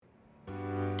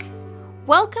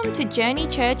Welcome to Journey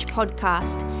Church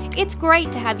Podcast. It's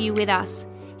great to have you with us.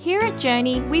 Here at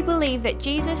Journey, we believe that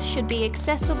Jesus should be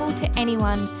accessible to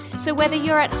anyone. So whether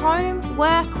you're at home,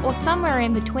 work, or somewhere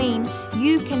in between,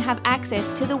 you can have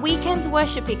access to the weekend's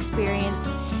worship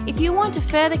experience. If you want to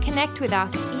further connect with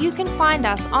us, you can find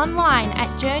us online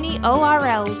at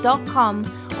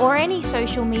journeyorl.com or any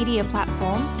social media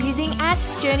platform using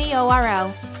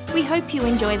 @journeyorl. We hope you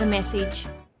enjoy the message.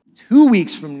 2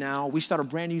 weeks from now, we start a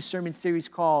brand new sermon series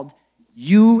called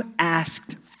You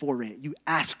Asked For It. You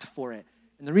Asked For It.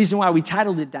 And the reason why we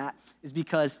titled it that is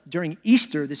because during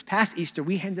Easter, this past Easter,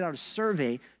 we handed out a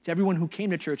survey to everyone who came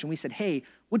to church, and we said, hey,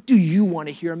 what do you want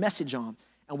to hear a message on?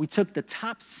 And we took the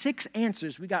top 6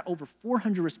 answers. We got over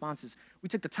 400 responses. We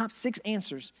took the top 6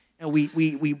 answers, and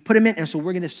we put them in. And so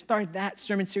we're going to start that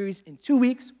sermon series in 2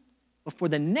 weeks. But for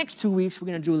the next 2 weeks, we're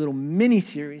going to do a little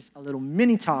mini-series, a little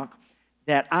mini-talk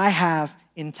that I have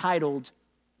entitled,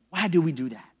 Why Do We Do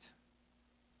That?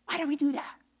 Why do we do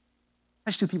that?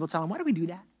 Touch 2 people, tell them, why do we do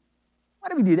that? Why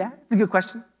do we do that? It's a good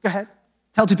question. Go ahead.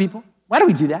 Tell 2 people, why do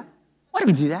we do that? Why do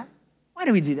we do that? Why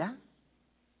do we do that?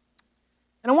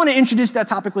 And I want to introduce that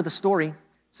topic with a story.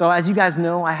 So as you guys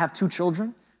know, I have 2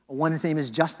 children. One's name is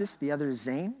Justice. The other is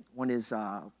Zane. One is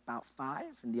about 5,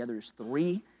 and the other is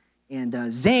 3. And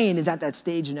Zane is at that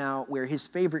stage now where his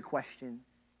favorite question,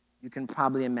 you can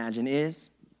probably imagine, it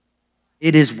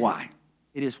is why.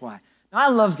 It is why. Now, I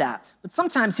love that, but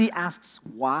sometimes he asks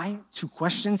why to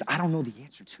questions I don't know the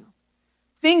answer to.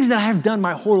 Things that I have done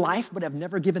my whole life, but I've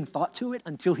never given thought to it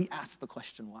until he asks the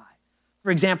question why. For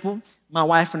example, my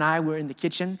wife and I were in the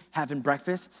kitchen having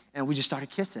breakfast, and we just started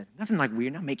kissing. Nothing like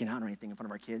weird, not making out or anything in front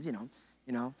of our kids, you know,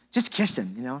 just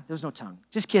kissing, there was no tongue,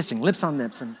 just kissing, lips on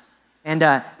lips. And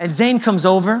Zane comes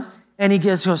over, and he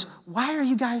goes, why are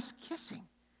you guys kissing?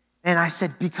 And I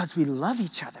said, because we love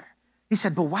each other. He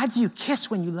said, but why do you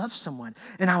kiss when you love someone?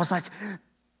 And I was like,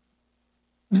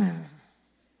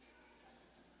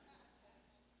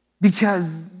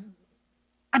 because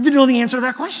I didn't know the answer to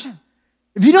that question.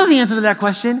 If you know the answer to that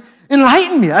question,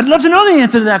 enlighten me. I'd love to know the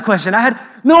answer to that question. I had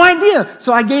no idea.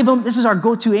 So I gave him, this is our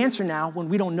go-to answer now when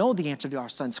we don't know the answer to our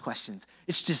son's questions.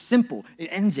 It's just simple. It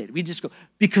ends it. We just go,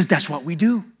 because that's what we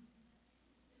do.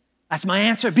 That's my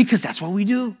answer, because that's what we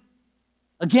do.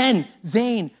 Again,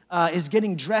 Zane is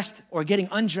getting dressed or getting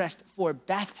undressed for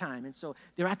bath time. And so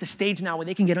they're at the stage now where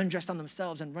they can get undressed on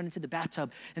themselves and run into the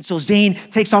bathtub. And so Zane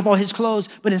takes off all his clothes,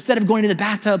 but instead of going to the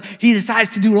bathtub, he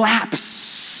decides to do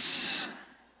laps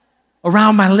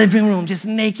around my living room, just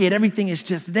naked. Everything is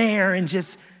just there and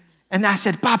I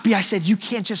said, Papi, you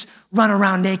can't just run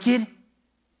around naked.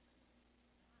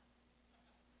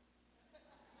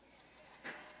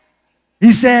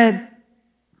 He said,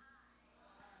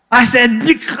 I said,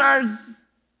 because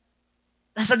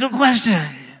that's a good question.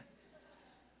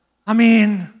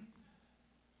 And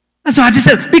so I just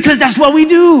said, because that's what we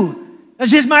do.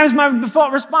 That's just my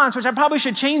default response, which I probably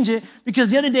should change it because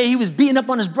the other day he was beating up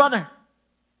on his brother.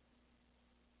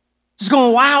 Just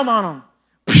going wild on him.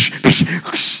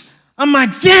 I'm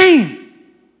like, Zane,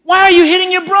 why are you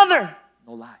hitting your brother?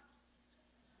 No lie.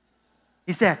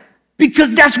 He said,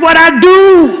 because that's what I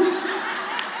do.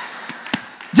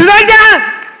 Just like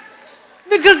that.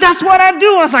 Because that's what I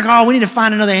do. I was like, oh, we need to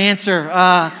find another answer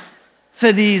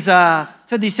to these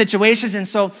situations. And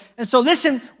so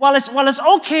listen, while it's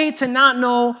okay to not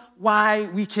know why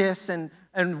we kiss and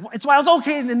it's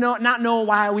okay to not know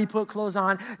why we put clothes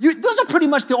on, those are pretty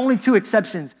much the only 2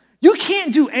 exceptions. You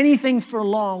can't do anything for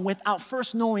long without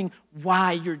first knowing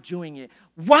why you're doing it.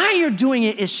 Why you're doing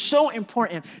it is so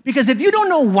important because if you don't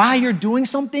know why you're doing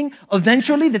something,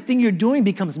 eventually the thing you're doing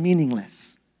becomes meaningless.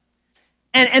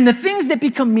 And the things that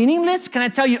become meaningless, can I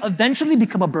tell you, eventually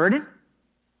become a burden.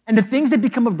 And the things that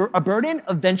become a burden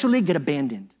eventually get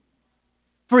abandoned.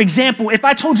 For example, if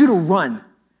I told you to run,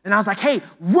 and I was like, hey,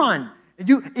 run.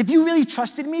 If you really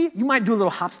trusted me, you might do a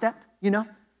little hop step, If I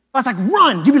was like,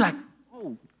 run, you'd be like,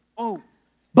 oh.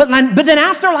 But then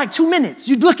after like 2 minutes,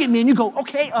 you'd look at me and you go,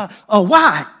 okay,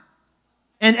 why?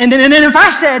 And then if I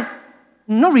said,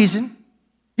 no reason,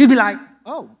 you'd be like,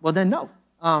 oh, well then no.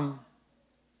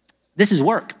 This is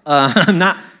work.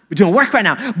 We're doing work right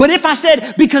now. But if I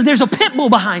said, because there's a pit bull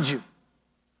behind you,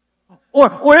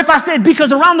 or if I said,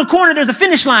 because around the corner there's a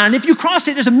finish line, and if you cross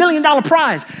it, there's $1 million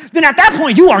prize, then at that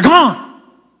point, you are gone,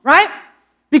 right?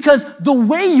 Because the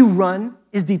way you run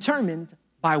is determined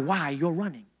by why you're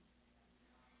running.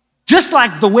 Just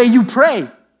like the way you pray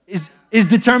is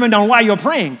determined on why you're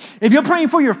praying. If you're praying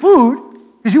for your food,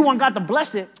 because you want God to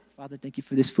bless it, Father, thank you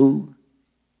for this food.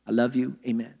 I love you.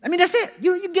 Amen. That's it.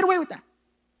 You get away with that.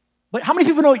 But how many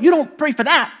people know you don't pray for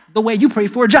that the way you pray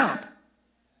for a job?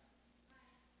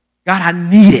 God, I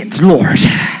need it, Lord.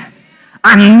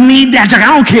 I need that job.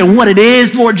 I don't care what it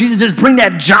is, Lord Jesus. Just bring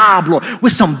that job, Lord,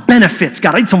 with some benefits,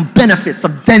 God. I need some benefits,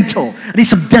 some dental. I need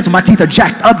some dental. My teeth are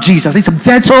jacked up, Jesus. I need some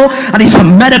dental. I need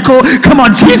some medical. Come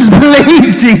on, Jesus,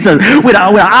 please, Jesus. With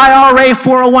an IRA,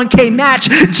 401k match.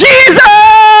 Jesus!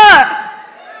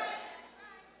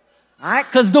 All right,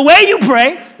 because the way you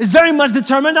pray is very much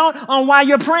determined on why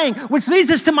you're praying, which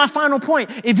leads us to my final point.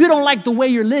 If you don't like the way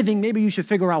you're living, maybe you should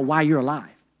figure out why you're alive.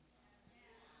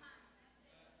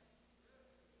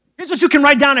 Here's what you can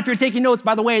write down if you're taking notes.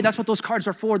 By the way, that's what those cards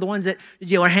are for, the ones that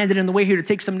are handed in the way here to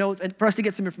take some notes and for us to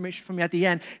get some information from you at the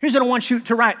end. Here's what I want you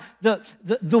to write. The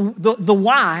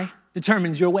why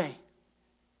determines your way.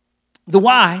 The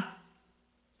why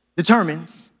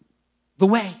determines the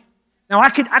way. Now, I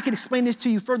could explain this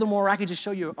to you furthermore, or I could just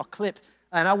show you a clip,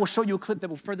 and I will show you a clip that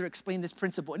will further explain this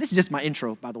principle. And this is just my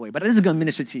intro, by the way, but this is going to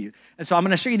minister to you. And so I'm going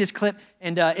to show you this clip,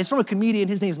 and it's from a comedian.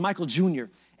 His name is Michael Jr.,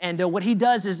 and what he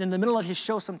does is in the middle of his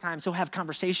show sometimes he'll have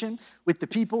conversation with the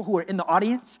people who are in the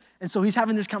audience. And so he's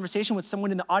having this conversation with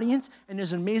someone in the audience, and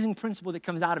there's an amazing principle that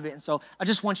comes out of it. And so I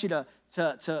just want you to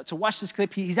watch this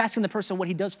clip. He's asking the person what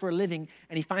he does for a living,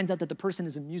 and he finds out that the person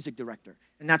is a music director.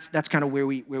 And that's kind of where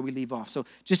we leave off. So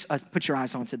just put your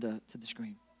eyes onto the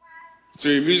screen. So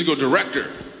you're a musical director?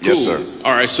 Cool. Yes, sir.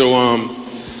 All right, so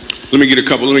let me get a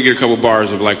couple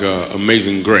bars of like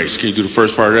Amazing Grace. Can you do the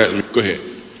first part of that? Go ahead.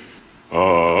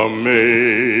 Amazing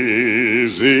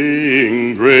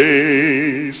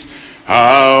grace,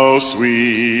 how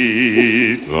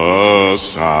sweet the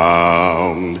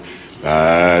sound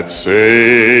that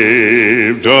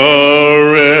saved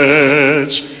a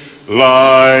wretch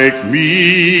like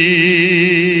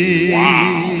me.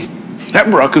 Wow.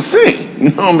 That bro could sing,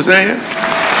 you know what I'm saying? All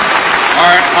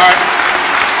right.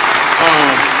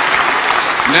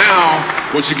 Now,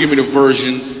 what you give me the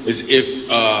version is if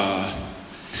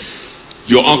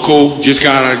your uncle just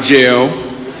got out of jail,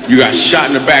 you got shot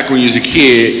in the back when you was a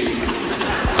kid.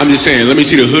 I'm just saying, let me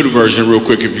see the hood version real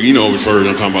quick, if you know which version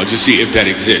I'm talking about. Just see if that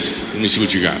exists. Let me see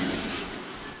what you got.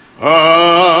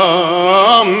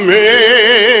 Amazing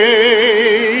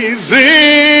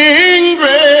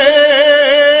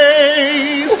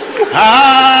grace,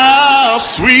 how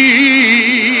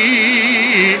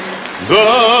sweet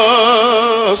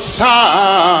the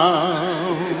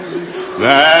sound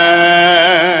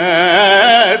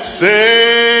that saved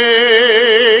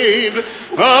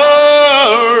a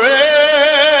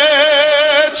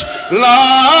wretch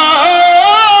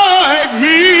like me.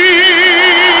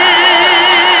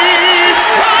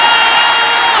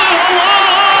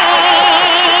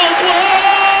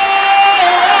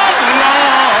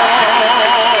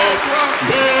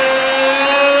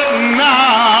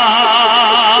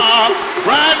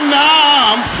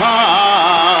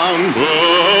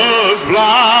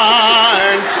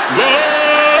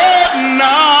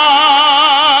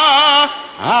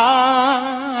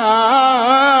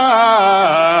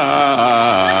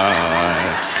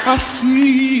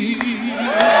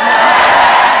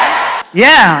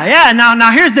 Yeah.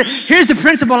 Now here's the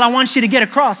principle I want you to get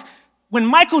across. When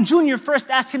Michael Jr. first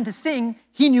asked him to sing,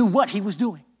 he knew what he was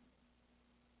doing.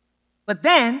 But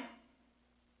then,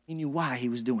 he knew why he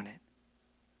was doing it.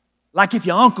 Like if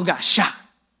your uncle got shot.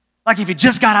 Like if you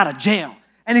just got out of jail.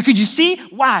 And could you see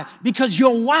why? Because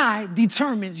your why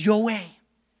determines your way.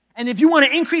 And if you want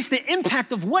to increase the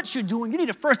impact of what you're doing, you need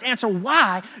to first answer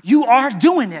why you are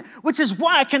doing it. Which is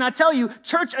why, can I tell you,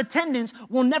 church attendance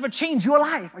will never change your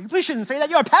life. You please shouldn't say that.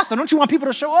 You're a pastor. Don't you want people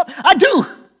to show up? I do.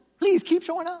 Please keep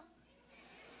showing up.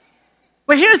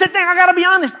 But here's the thing. I got to be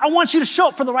honest. I want you to show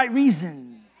up for the right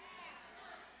reasons.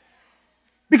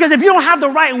 Because if you don't have the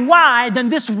right why, then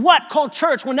this what called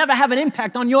church will never have an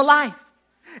impact on your life.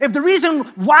 If the reason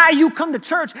why you come to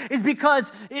church is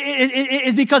because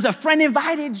a friend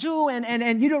invited you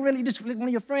and you don't really just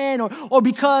want your friend, or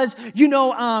because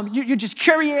you're just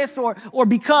curious, or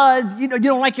because you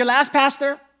don't like your last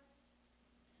pastor,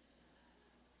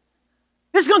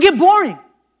 this is gonna get boring.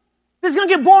 This is going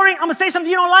to get boring. I'm going to say something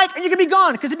you don't like, and you're going to be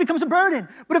gone because it becomes a burden.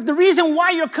 But if the reason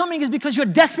why you're coming is because you're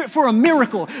desperate for a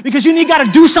miracle, because you got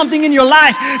to do something in your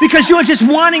life, because you're just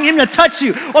wanting him to touch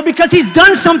you, or because he's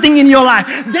done something in your life,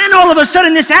 then all of a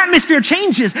sudden this atmosphere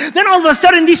changes. Then all of a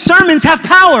sudden these sermons have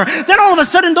power. Then all of a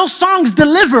sudden those songs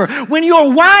deliver. When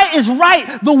your why is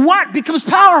right, the what becomes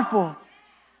powerful.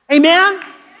 Amen?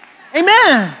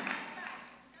 Amen.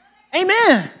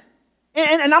 Amen.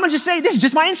 And I'm going to just say, this is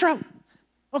just my intro.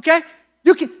 Okay?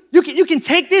 You can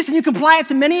take this and you can apply it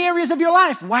to many areas of your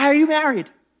life. Why are you married?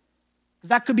 Because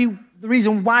that could be the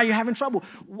reason why you're having trouble.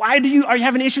 Are you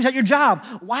having issues at your job?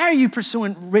 Why are you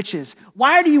pursuing riches?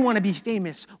 Why do you want to be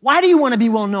famous? Why do you want to be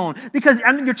well known? Because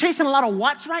you're chasing a lot of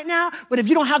whats right now, but if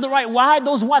you don't have the right why,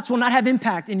 those whats will not have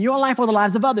impact in your life or the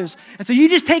lives of others. And so you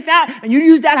just take that and you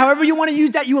use that however you want to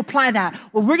use that, you apply that.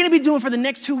 What we're going to be doing for the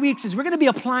next 2 weeks is we're going to be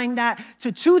applying that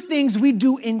to 2 things we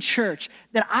do in church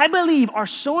that I believe are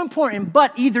so important,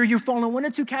 but either you fall in one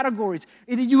of 2 categories.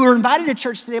 Either you were invited to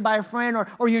church today by a friend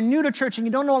or you're new to church and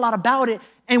you don't know a lot about it,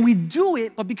 and we do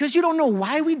it, but because you don't know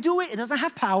why we do it, it doesn't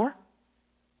have power.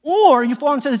 Or you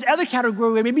fall into this other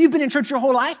category where maybe you've been in church your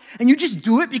whole life and you just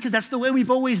do it because that's the way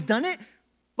we've always done it,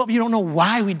 but you don't know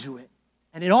why we do it.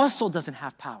 And it also doesn't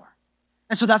have power.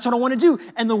 And so that's what I want to do.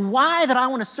 And the why that I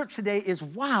want to search today is,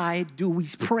 why do we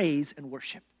praise and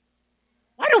worship?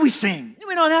 Why do we sing?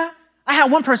 You know that? I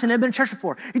had one person that had been in church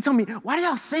before. He told me, why do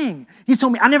y'all sing? He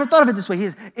told me, I never thought of it this way.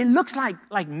 It looks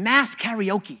like mass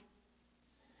karaoke.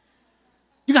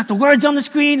 You got the words on the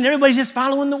screen and everybody's just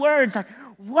following the words. Like,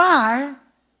 why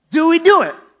do we do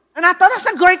it? And I thought that's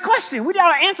a great question. We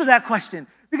got to answer that question.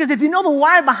 Because if you know the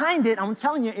why behind it, I'm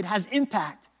telling you, it has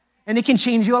impact. And it can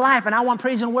change your life. And I want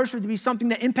praise and worship to be something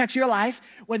that impacts your life,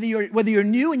 whether you're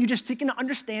new and you're just seeking to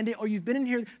understand it, or you've been in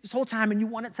here this whole time and you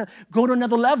want it to go to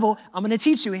another level. I'm going to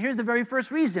teach you. And here's the very first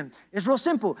reason. It's real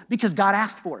simple. Because God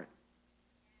asked for it.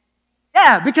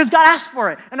 Yeah, because God asked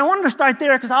for it. And I wanted to start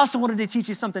there because I also wanted to teach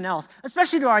you something else,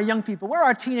 especially to our young people. Where are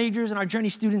our teenagers and our Journey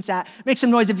students at? Make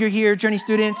some noise if you're here, Journey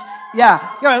students. Yeah,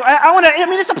 I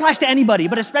mean, this applies to anybody,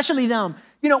 but especially them.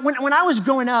 You know, when I was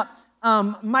growing up,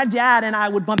 my dad and I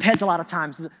would bump heads a lot of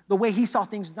times. The way he saw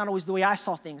things is not always the way I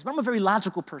saw things, but I'm a very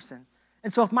logical person.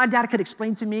 And so if my dad could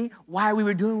explain to me why we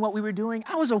were doing what we were doing,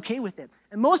 I was okay with it.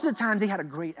 And most of the times he had a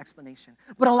great explanation,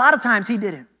 but a lot of times he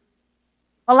didn't.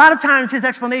 A lot of times his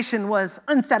explanation was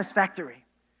unsatisfactory,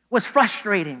 was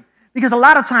frustrating, because a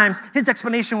lot of times his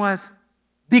explanation was,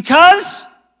 because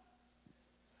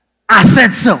I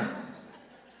said so.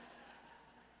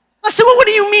 I said, well, what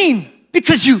do you mean,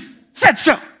 because you said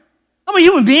so? I'm a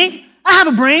human being. I have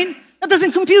a brain. That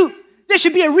doesn't compute. There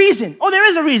should be a reason. Oh, there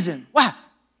is a reason. Why?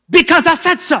 Because I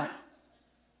said so.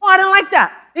 Oh, I didn't like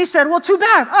that. He said, well, too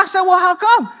bad. I said, well, how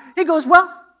come? He goes,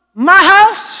 well, my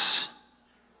house.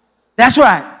 That's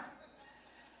right.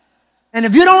 And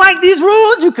if you don't like these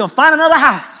rules, you can find another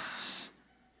house.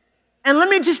 And let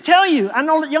me just tell you, I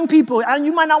know that young people,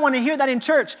 you might not want to hear that in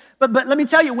church, but let me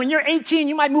tell you, when you're 18,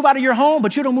 you might move out of your home,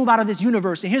 but you don't move out of this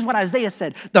universe. And here's what Isaiah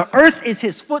said: the earth is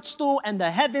his footstool and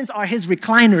the heavens are his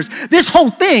recliners. This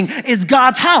whole thing is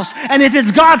God's house. And if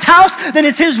it's God's house, then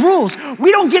it's his rules.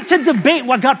 We don't get to debate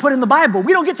what God put in the Bible.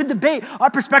 We don't get to debate our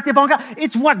perspective on God.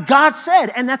 It's what God said.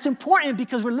 And that's important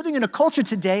because we're living in a culture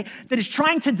today that is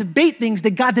trying to debate things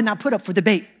that God did not put up for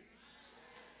debate.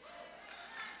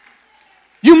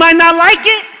 You might not like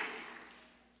it,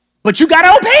 but you got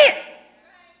to obey it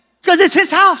because it's his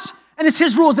house and it's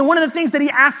his rules. And one of the things that he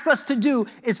asks us to do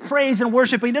is praise and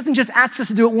worship. But he doesn't just ask us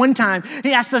to do it one time.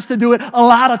 He asks us to do it a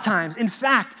lot of times. In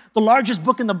fact, the largest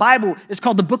book in the Bible is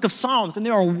called the Book of Psalms, and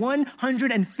there are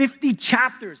 150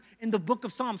 chapters in the Book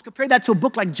of Psalms. Compare that to a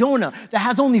book like Jonah that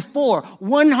has only 4.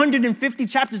 150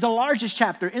 chapters. The largest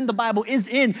chapter in the Bible is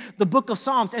in the Book of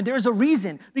Psalms, and there's a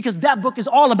reason, because that book is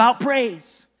all about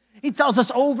praise. He tells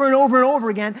us over and over and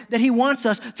over again that he wants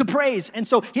us to praise. And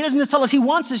so he doesn't just tell us he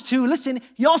wants us to. Listen,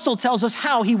 he also tells us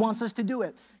how he wants us to do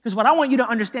it. Because what I want you to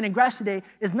understand and grasp today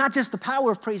is not just the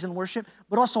power of praise and worship,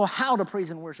 but also how to praise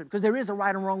and worship. Because there is a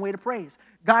right and wrong way to praise.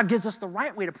 God gives us the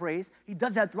right way to praise. He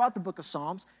does that throughout the book of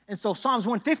Psalms. And so Psalms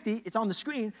 150, it's on the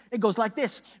screen. It goes like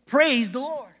this: praise the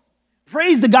Lord.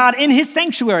 Praise the God in his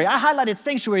sanctuary. I highlighted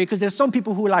sanctuary because there's some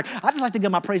people who are like, I just like to get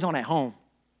my praise on at home.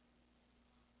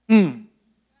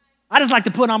 I just like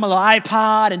to put on my little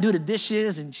iPod and do the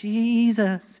dishes and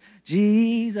Jesus.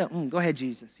 Go ahead,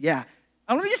 Jesus. Yeah.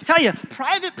 And let me just tell you,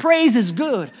 private praise is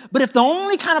good. But if the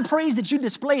only kind of praise that you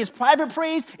display is private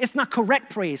praise, it's not correct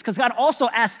praise. Because God also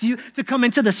asks you to come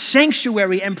into the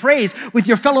sanctuary and praise with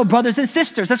your fellow brothers and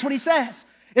sisters. That's what he says.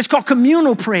 It's called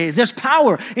communal praise. There's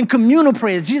power in communal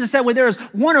praise. Jesus said, where there is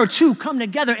one or two come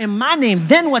together in my name,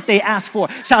 then what they ask for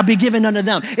shall be given unto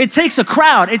them. It takes a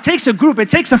crowd. It takes a group. It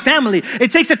takes a family.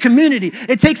 It takes a community.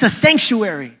 It takes a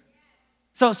sanctuary.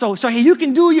 So hey, you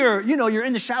can do you're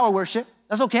in the shower worship.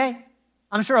 That's okay.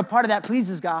 I'm sure a part of that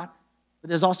pleases God, but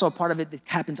there's also a part of it that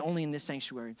happens only in this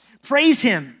sanctuary. Praise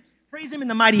him. Praise him in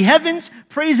the mighty heavens.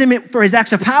 Praise him for his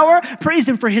acts of power. Praise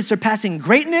him for his surpassing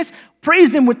greatness.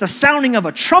 Praise him with the sounding of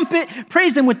a trumpet.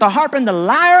 Praise him with the harp and the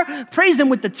lyre. Praise him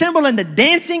with the timbrel and the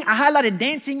dancing. I highlighted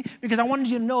dancing because I wanted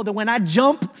you to know that when I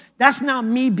jump, that's not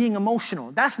me being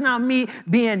emotional. That's not me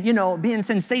being, being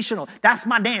sensational. That's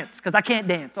my dance because I can't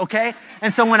dance, okay?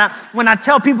 And so when I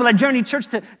tell people at Journey Church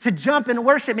to jump and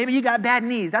worship, maybe you got bad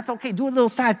knees. That's okay. Do a little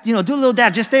side, do a little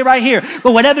dab. Just stay right here.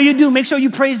 But whatever you do, make sure you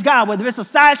praise God, whether it's a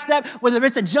side step, whether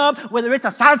it's a jump, whether it's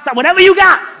a side step, whatever you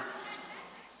got.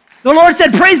 The Lord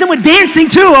said praise him with dancing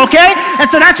too, okay? And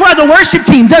so that's why the worship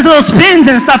team does little spins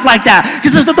and stuff like that,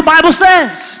 because that's what the Bible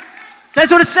says.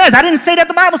 That's what it says. I didn't say that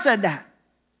the Bible said that.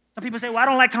 Some people say, well, I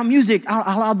don't like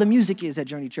how loud the music is at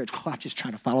Journey Church. Oh, I'm just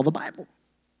trying to follow the Bible.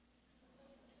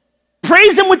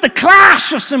 Praise him with the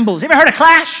clash of cymbals. You ever heard of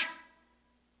clash?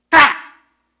 Ha!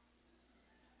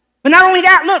 But not only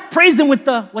that, look, praise him with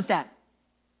the, what's that?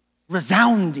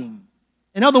 Resounding.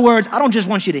 In other words, I don't just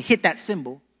want you to hit that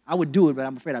cymbal. I would do it, but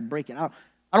I'm afraid I'd break it. I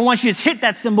don't want you to hit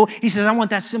that cymbal. He says, I want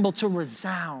that cymbal to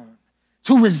resound.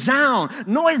 To resound.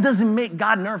 Noise doesn't make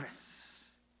God nervous,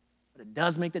 but it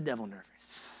does make the devil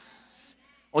nervous.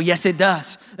 Oh, yes, it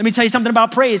does. Let me tell you something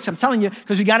about praise. I'm telling you,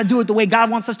 because we got to do it the way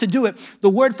God wants us to do it. The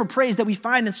word for praise that we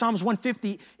find in Psalms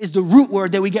 150 is the root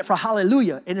word that we get for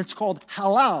hallelujah, and it's called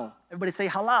halal. Everybody say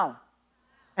halal.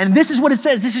 And this is what it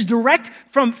says. This is direct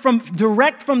from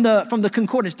the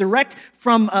concordance, direct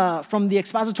from the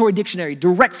expository dictionary,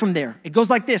 direct from there. It goes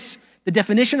like this. The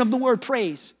definition of the word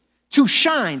praise: to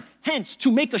shine, hence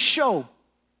to make a show,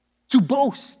 to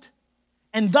boast,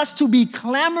 and thus to be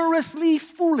clamorously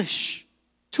foolish,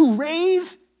 to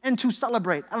rave and to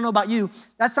celebrate. I don't know about you.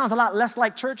 That sounds a lot less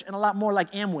like church and a lot more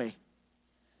like Amway.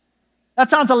 That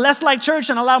sounds a less like church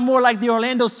and a lot more like the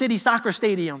Orlando City Soccer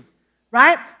Stadium.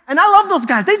 Right? And I love those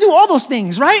guys. They do all those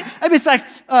things, right? I mean, it's like,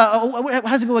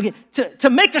 how's it go again? To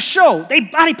make a show, they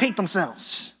body paint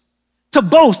themselves. To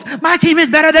boast, my team is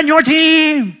better than your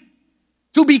team.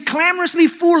 To be clamorously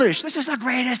foolish, this is the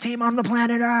greatest team on the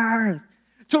planet Earth.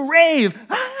 To rave,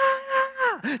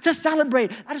 to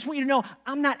celebrate. I just want you to know,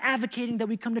 I'm not advocating that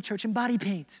we come to church and body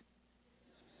paint.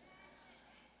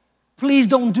 Please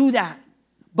don't do that.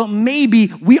 But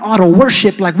maybe we ought to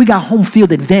worship like we got home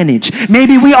field advantage.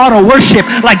 Maybe we ought to worship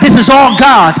like this is all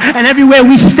God's. And everywhere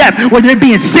we step, whether it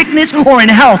be in sickness or in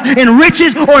health, in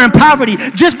riches or in poverty,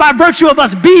 just by virtue of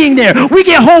us being there, we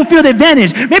get home field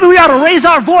advantage. Maybe we ought to raise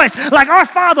our voice like our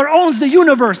Father owns the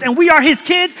universe and we are his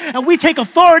kids and we take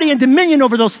authority and dominion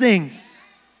over those things.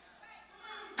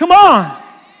 Come on.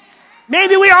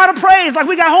 Maybe we ought to praise like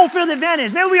we got home field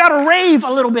advantage. Maybe we ought to rave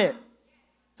a little bit.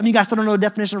 Some of you guys still don't know the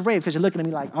definition of rave because you're looking at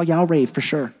me like, oh yeah, I'll rave for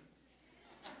sure.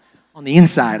 On the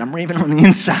inside, I'm raving on the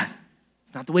inside.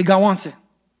 It's not the way God wants it.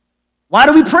 Why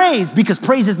do we praise? Because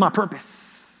praise is my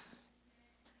purpose.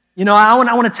 I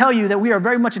want to tell you that we are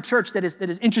very much a church that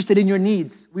is interested in your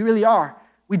needs. We really are.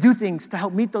 We do things to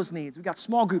help meet those needs. We've got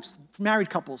small groups for married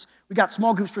couples. We've got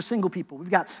small groups for single people.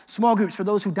 We've got small groups for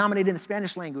those who dominate in the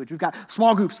Spanish language. We've got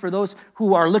small groups for those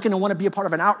who are looking and want to be a part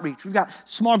of an outreach. We've got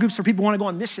small groups for people who want to go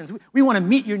on missions. We want to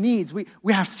meet your needs. We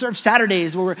have serve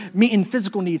Saturdays where we're meeting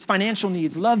physical needs, financial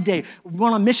needs, love day. We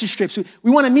want on mission trips.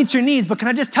 We want to meet your needs. But can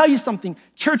I just tell you something?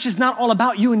 Church is not all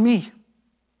about you and me.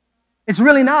 It's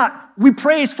really not. We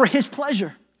praise for his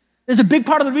pleasure. There's a big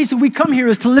part of the reason we come here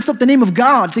is to lift up the name of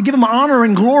God, to give him honor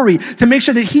and glory, to make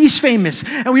sure that he's famous.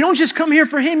 And we don't just come here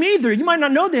for him either. You might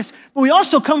not know this, but we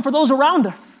also come for those around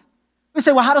us. We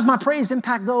say, well, how does my praise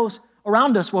impact those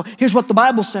around us? Well, here's what the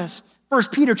Bible says. 1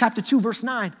 Peter chapter 2, verse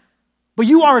 9. But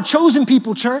you are a chosen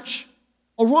people, church,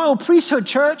 a royal priesthood,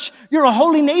 church. You're a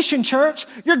holy nation, church.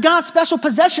 You're God's special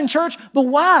possession, church. But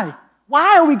why?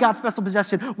 Why are we God's special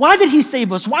possession? Why did he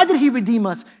save us? Why did he redeem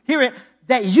us? Hear it.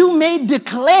 That you may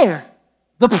declare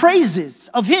the praises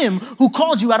of him who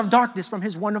called you out of darkness from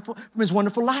his wonderful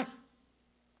light.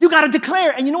 You got to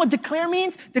declare. And you know what declare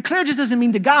means? Declare just doesn't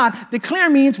mean to God.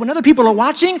 Declare means when other people are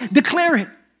watching, declare it.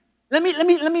 Let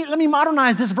me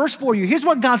modernize this verse for you. Here's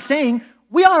what God's saying.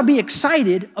 We ought to be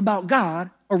excited about God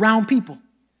around people.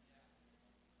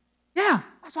 Yeah,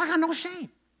 that's why I got no shame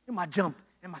in my jump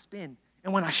and my spin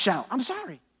and when I shout. I'm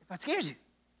sorry if that scares you.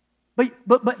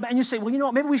 But and you say, well, you know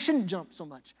what? Maybe we shouldn't jump so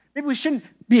much. Maybe we shouldn't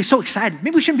be so excited.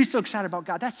 Maybe we shouldn't be so excited about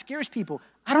God. That scares people.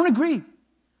 I don't agree.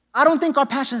 I don't think our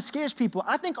passion scares people.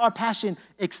 I think our passion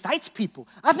excites people.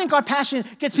 I think our passion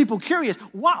gets people curious.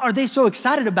 What are they so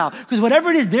excited about? Because whatever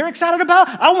it is they're excited about,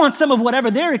 I want some of whatever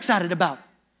they're excited about.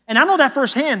 And I know that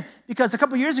firsthand because a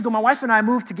couple years ago, my wife and I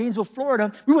moved to Gainesville,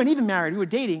 Florida. We weren't even married. We were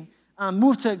dating.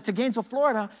 Moved to Gainesville,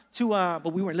 Florida,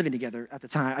 but we weren't living together at the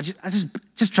time.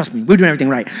 Just trust me, we're doing everything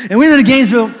right. And we went to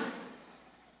Gainesville,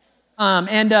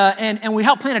 and we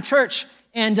helped plant a church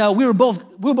And we were both,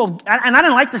 and I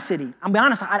didn't like the city. I'll be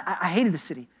honest, I hated the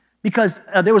city because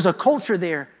there was a culture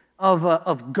there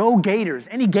of go Gators.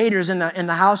 Any Gators in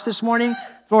the house this morning?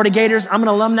 Florida Gators. I'm an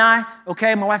alumni.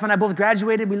 Okay, my wife and I both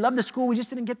graduated. We loved the school. We just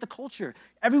didn't get the culture.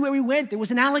 Everywhere we went, there was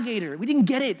an alligator. We didn't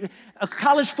get it.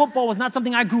 College football was not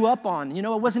something I grew up on. You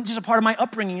know, it wasn't just a part of my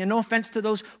upbringing. And no offense to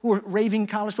those who are raving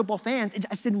college football fans, it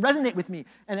just didn't resonate with me.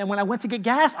 And then when I went to get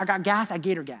gas, I got gas at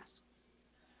Gator Gas.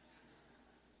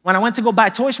 When I went to go buy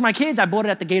toys for my kids, I bought it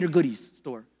at the Gator Goodies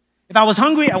store. If I was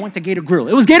hungry, I went to Gator Grill.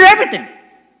 It was Gator everything.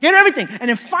 Gator everything. And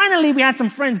then finally, we had some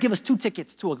friends give us 2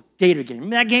 tickets to a Gator game.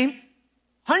 Remember that game?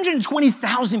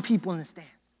 120,000 people in the stands.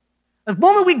 The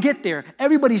moment we get there,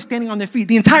 everybody's standing on their feet.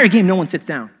 The entire game, no one sits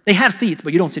down. They have seats,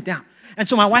 but you don't sit down. And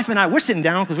so my wife and I, we're sitting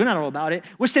down because we're not all about it.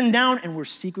 We're sitting down and we're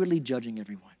secretly judging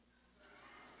everyone.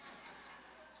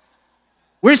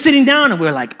 We're sitting down and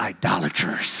we're like,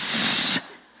 idolaters.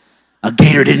 A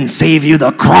gator didn't save you,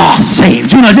 the cross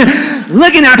saved you. Just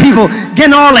looking at people,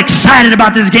 getting all excited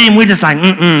about this game. We're just like,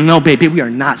 no, baby, we are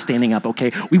not standing up,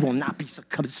 okay? We will not be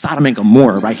Sodom and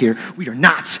Gomorrah right here. We are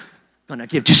not gonna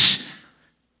give.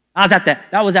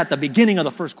 That was at the beginning of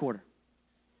the first quarter.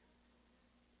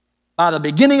 By the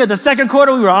beginning of the second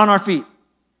quarter, we were on our feet,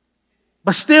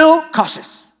 but still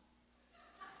cautious.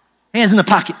 Hands in the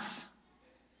pockets.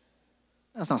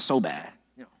 That's not so bad.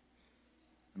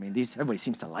 I mean, everybody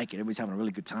seems to like it. Everybody's having a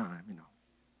really good time, you know.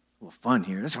 A little fun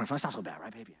here. It's not so bad,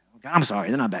 right, baby? I'm sorry.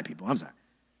 They're not bad people. I'm sorry.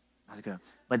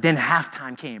 But then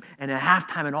halftime came, and at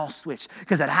halftime it all switched.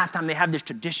 Because at halftime they have this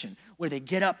tradition where they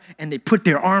get up and they put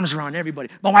their arms around everybody.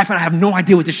 My wife and I have no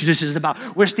idea what this tradition is about.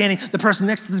 We're standing, the person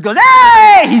next to us goes,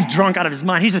 hey! He's drunk out of his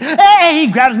mind. He says, hey!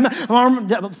 He grabs my arm,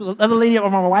 the other lady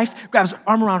of my wife grabs her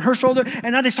arm around her shoulder,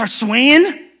 and now they start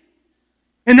swaying.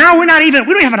 And now we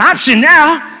don't have an option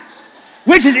now.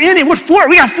 Which is in it. We're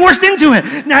we got forced into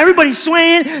it. Now everybody's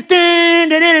swaying.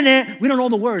 We don't know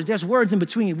the words. There's words in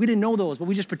between. We didn't know those, but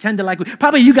we just pretended like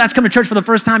probably you guys come to church for the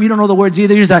first time. You don't know the words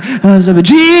either. You're just like,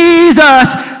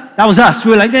 Jesus. That was us.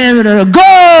 We were like, go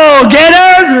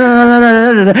Gators.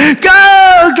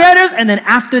 Go Gators. And then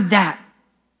after that,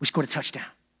 we scored a touchdown.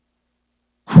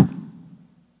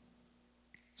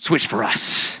 Switch for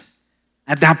us.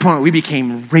 At that point, we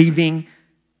became raving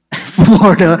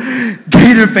Florida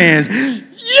Gator fans.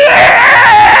 Yeah!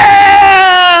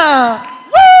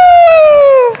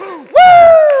 Woo!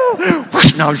 Woo!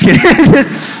 No, I'm just kidding.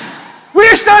 We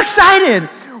were so excited.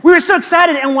 We were so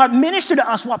excited. And what ministered to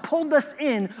us, what pulled us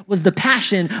in, was the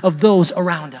passion of those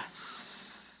around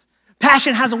us.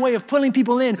 Passion has a way of pulling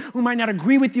people in who might not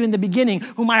agree with you in the beginning,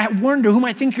 who might wonder, who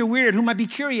might think you're weird, who might be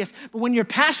curious. But when you're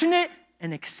passionate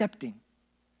and accepting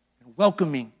and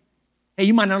welcoming, hey,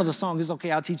 you might not know the song. It's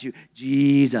okay. I'll teach you.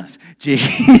 Jesus.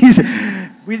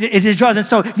 It just draws. And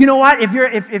so, you know what?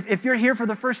 If you're here for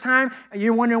the first time and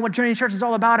you're wondering what Journey Church is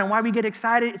all about and why we get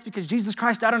excited, it's because Jesus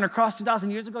Christ died on a cross 2,000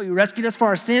 years ago. You rescued us for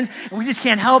our sins, and we just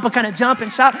can't help but kind of jump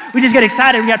and shout. We just get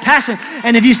excited. We got passion.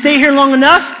 And if you stay here long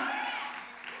enough,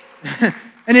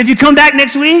 and if you come back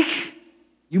next week,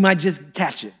 you might just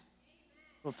catch it.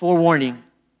 But forewarning,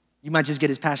 you might just get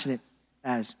as passionate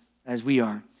as we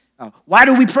are. Why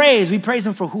do we praise? We praise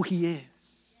him for who he is.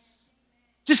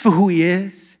 Just for who he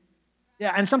is.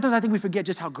 Yeah, and sometimes I think we forget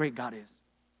just how great God is.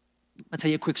 I'll tell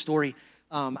you a quick story.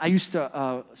 I used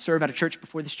to serve at a church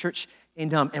before this church,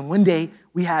 and one day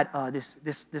we had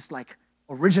this like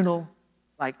original,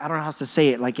 like I don't know how to say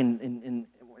it, like in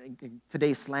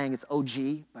today's slang it's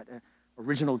OG, but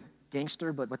original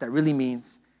gangster. But what that really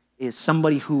means is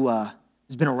somebody who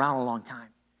has been around a long time.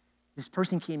 This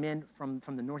person came in from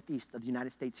the northeast of the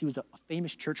United States. He was a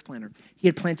famous church planter. He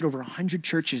had planted over 100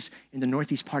 churches in the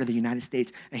northeast part of the United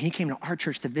States, and he came to our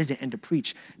church to visit and to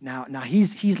preach. Now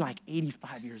he's like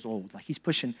 85 years old, like he's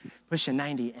pushing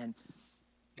 90, and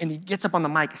he gets up on the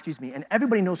mic, and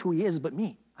everybody knows who he is but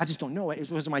me. I just don't know it.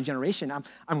 It was my generation.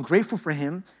 I'm grateful for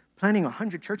him planting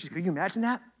 100 churches. Could you imagine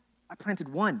that? I planted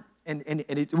one, and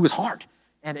it was hard,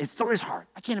 and it still is hard.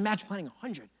 I can't imagine planting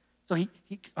 100. So he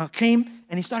came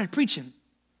and he started preaching.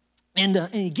 And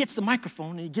he gets the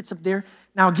microphone and he gets up there.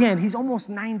 Now, again, he's almost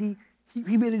 90.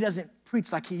 He really doesn't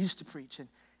preach like he used to preach.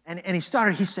 And he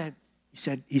started, he said,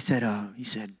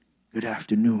 good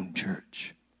afternoon,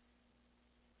 church.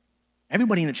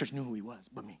 Everybody in the church knew who he was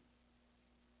but me.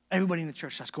 Everybody in the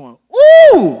church starts going,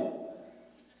 ooh,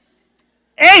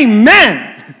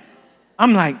 amen.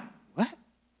 I'm like, what?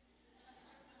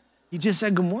 He just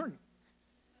said good morning.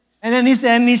 And then he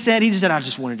said, I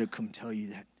just wanted to come tell you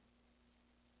that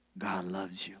God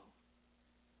loves you.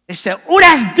 They said, oh,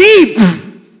 that's deep.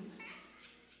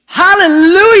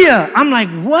 Hallelujah. I'm like,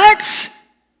 what?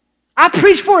 I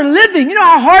preach for a living. You know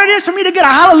how hard it is for me to get a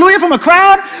hallelujah from a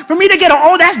crowd? For me to get a,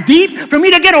 oh, that's deep? For me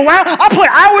to get a wow? I put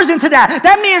hours into that.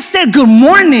 That man said good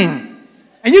morning.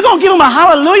 And you're going to give him a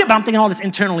hallelujah? But I'm thinking all this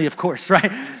internally, of course,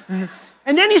 right?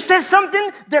 And then he says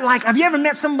something that, like, have you ever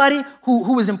met somebody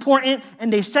who was important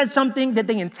and they said something that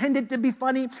they intended to be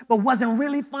funny but wasn't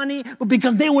really funny, but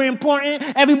because they were important,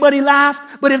 everybody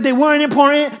laughed, but if they weren't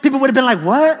important, people would have been like,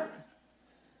 what?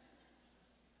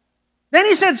 Then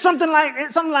he said something like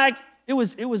it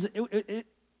was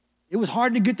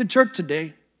hard to get to church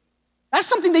today. That's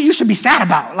something that you should be sad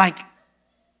about. Like,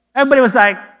 everybody was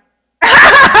like,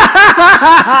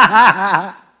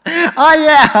 oh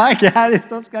yeah, I got it.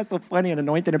 Those guys so funny and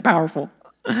anointed and powerful.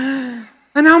 And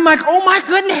I'm like, oh my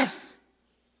goodness.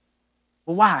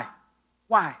 But why?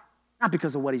 Why? Not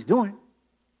because of what he's doing.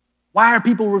 Why are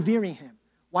people revering him?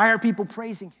 Why are people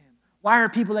praising him? Why are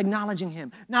people acknowledging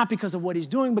him? Not because of what he's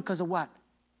doing, because of what?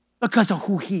 Because of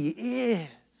who he is.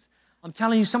 I'm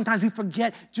telling you, sometimes we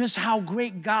forget just how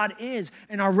great God is.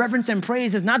 And our reverence and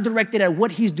praise is not directed at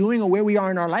what he's doing or where we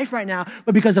are in our life right now,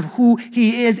 but because of who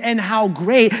he is and how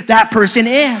great that person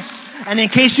is. And in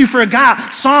case you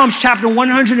forgot, Psalms chapter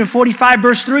 145,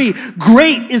 verse 3,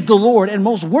 great is the Lord and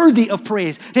most worthy of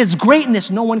praise. His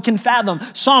greatness no one can fathom.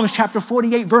 Psalms chapter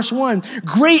 48, verse 1,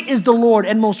 great is the Lord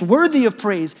and most worthy of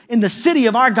praise in the city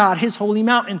of our God, his holy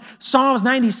mountain. Psalms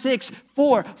 96,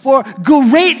 4, for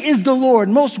great is the Lord,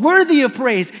 most worthy of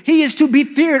praise. He is to be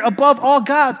feared above all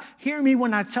gods. Hear me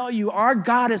when I tell you, our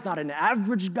God is not an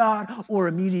average God or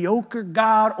a mediocre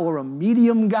God or a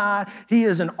medium God. He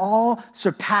is an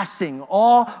all-surpassing,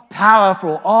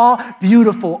 all-powerful,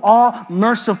 all-beautiful,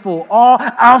 all-merciful,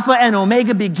 all-alpha and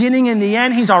omega, beginning and the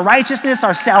end. He's our righteousness,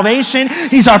 our salvation.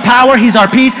 He's our power. He's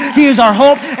our peace. He is our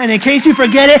hope. And in case you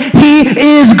forget it, he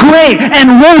is great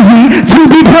and worthy to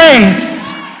be praised.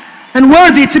 And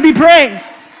worthy to be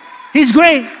praised. He's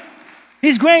great.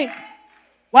 He's great.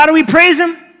 Why do we praise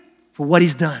him? For what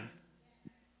he's done.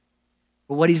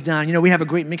 For what he's done. You know, we have a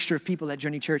great mixture of people at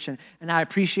Journey Church, and I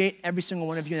appreciate every single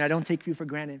one of you, and I don't take you for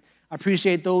granted. I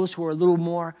appreciate those who are a little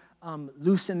more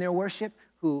loose in their worship,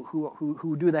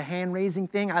 who do the hand-raising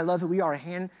thing. I love it. We are a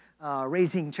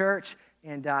hand-raising church,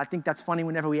 and I think that's funny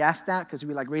whenever we ask that, because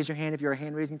we like, raise your hand if you're a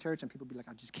hand-raising church, and people be like,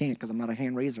 I just can't because I'm not a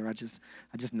hand-raiser. I just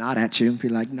nod at you and be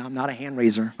like, no, I'm not a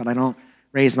hand-raiser, but I don't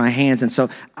raise my hands. And so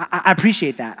I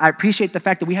appreciate that. I appreciate the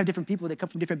fact that we have different people that come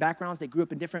from different backgrounds. They grew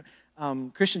up in different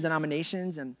Christian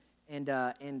denominations and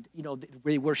you know,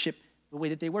 they worship the way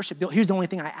that they worship. Here's the only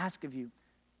thing I ask of you.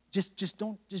 Just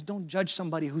don't judge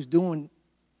somebody who's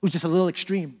just a little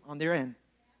extreme on their end.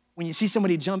 When you see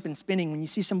somebody jumping, spinning, when you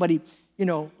see somebody, you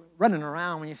know, running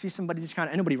around, when you see somebody just kind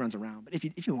of, nobody runs around, but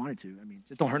if you wanted to, I mean,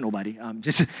 just don't hurt nobody.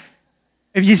 Just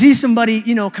if you see somebody,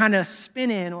 you know, kind of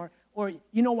spinning or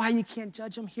you know why you can't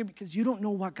judge them here? Because you don't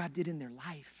know what God did in their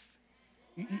life.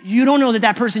 You don't know that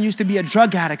that person used to be a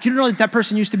drug addict. You don't know that that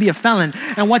person used to be a felon.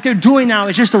 And what they're doing now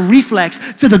is just a reflex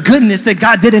to the goodness that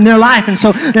God did in their life. And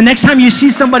so the next time you see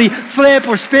somebody flip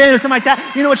or spin or something like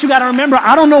that, you know what you got to remember?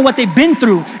 I don't know what they've been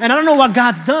through, and I don't know what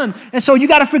God's done. And so you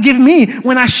got to forgive me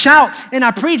when I shout and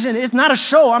I preach. And it's not a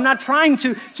show. I'm not trying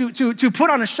to put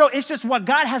on a show. It's just what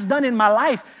God has done in my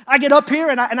life. I get up here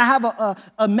and I have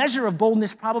a measure of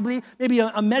boldness, probably, maybe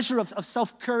a measure of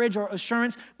self-courage or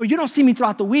assurance. But you don't see me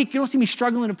throughout the week. You don't see me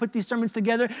struggling to put these sermons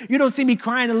together. You don't see me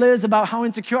crying to Liz about how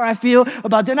insecure I feel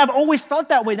about that. And I've always felt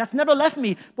that way. That's never left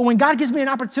me. But when God gives me an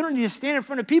opportunity to stand in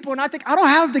front of people and I think I don't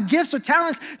have the gifts or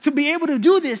talents to be able to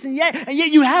do this, and yet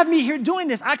you have me here doing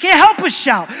this, I can't help but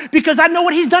shout because I know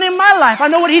what he's done in my life. I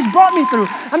know what he's brought me through.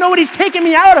 I know what he's taken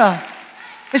me out of.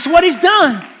 It's what he's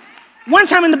done. One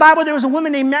time in the Bible, there was a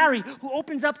woman named Mary who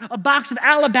opens up a box of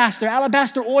alabaster.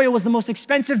 Alabaster oil was the most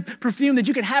expensive perfume that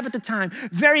you could have at the time.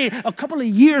 A couple of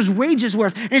years' wages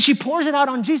worth. And she pours it out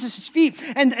on Jesus' feet.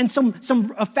 And some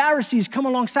Pharisees come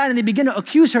alongside and they begin to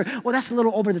accuse her. Well, that's a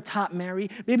little over the top,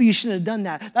 Mary. Maybe you shouldn't have done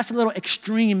that. That's a little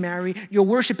extreme, Mary. Your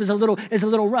worship is a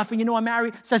little rough. And you know what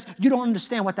Mary says? You don't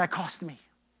understand what that cost me.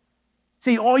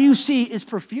 See, all you see is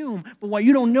perfume, but what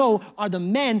you don't know are the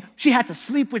men she had to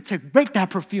sleep with to break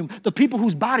that perfume, the people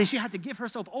whose bodies she had to give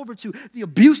herself over to, the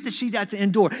abuse that she had to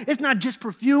endure. It's not just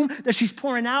perfume that she's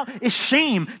pouring out, it's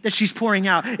shame that she's pouring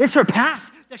out. It's her past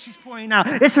that she's pouring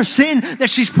out. It's her sin that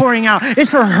she's pouring out.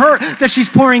 It's her hurt that she's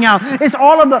pouring out. It's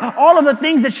all of the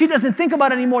things that she doesn't think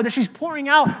about anymore that she's pouring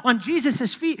out on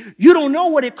Jesus' feet. You don't know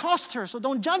what it cost her, so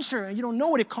don't judge her. And you don't know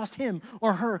what it cost him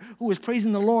or her who is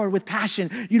praising the Lord with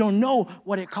passion. You don't know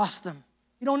what it cost them.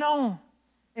 You don't know.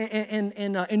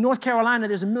 In North Carolina,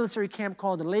 there's a military camp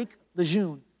called Lake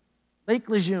Lejeune. Lake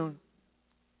Lejeune.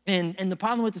 And the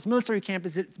problem with this military camp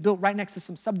is it's built right next to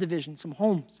some subdivisions, some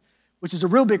homes. which is a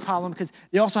real big problem because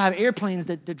they also have airplanes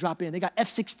that drop in. They got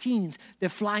F-16s that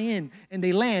fly in and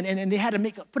they land, and they had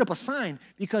to put up a sign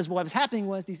because what was happening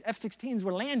was these F-16s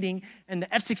were landing, and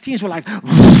the F-16s were like,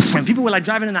 and people were like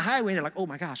driving in the highway, and they're like, oh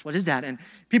my gosh, what is that? And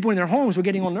people in their homes were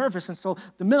getting all nervous, and so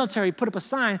the military put up a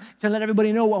sign to let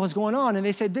everybody know what was going on, and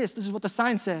they said this is what the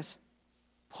sign says: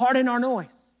 pardon our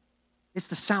noise. It's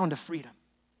the sound of freedom.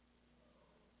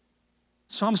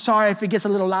 So I'm sorry if it gets a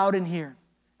little loud in here.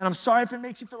 And I'm sorry if it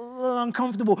makes you feel a little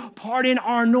uncomfortable. Pardon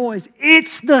our noise.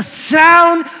 It's the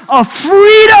sound of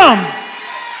freedom.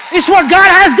 It's what God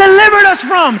has delivered us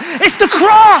from. It's the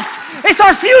cross. It's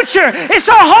our future. It's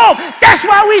our hope. That's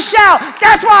why we shout.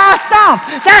 That's why I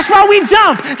stomp. That's why we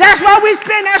jump. That's why we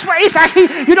spin. That's why it's like,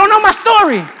 you don't know my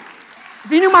story. If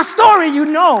you knew my story, you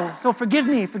know. So forgive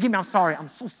me. Forgive me. I'm sorry. I'm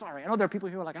so sorry. I know there are people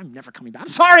here who are like, I'm never coming back. I'm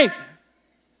sorry.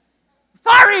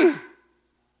 Sorry.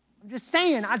 I'm just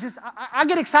saying, I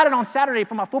get excited on Saturday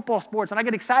for my football sports, and I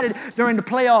get excited during the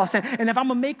playoffs. And if I'm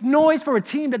going to make noise for a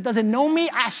team that doesn't know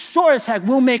me, I sure as heck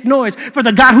will make noise for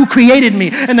the God who created me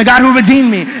and the God who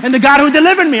redeemed me and the God who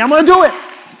delivered me. I'm going to do it.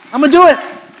 I'm going to do it.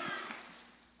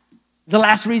 The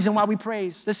last reason why we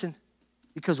praise, listen,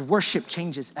 because worship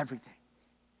changes everything.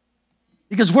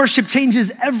 Because worship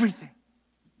changes everything.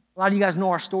 A lot of you guys know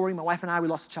our story. My wife and I, we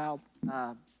lost a child,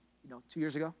 2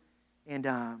 years ago.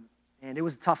 And it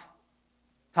was a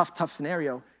tough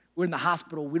scenario. We're in the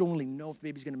hospital. We don't really know if the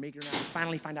baby's going to make it or not. We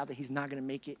finally find out that he's not going to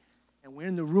make it. And we're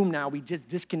in the room now. We just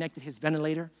disconnected his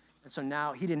ventilator. And so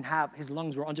now his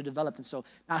lungs were underdeveloped. And so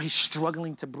now he's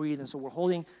struggling to breathe. And so we're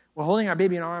holding our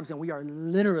baby in our arms, and we are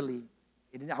literally,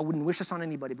 I wouldn't wish this on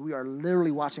anybody, but we are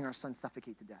literally watching our son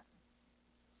suffocate to death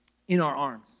in our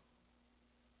arms.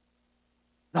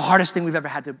 The hardest thing we've ever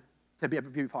had to be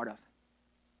a part of.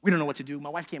 We don't know what to do. My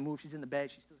wife can't move. She's in the bed.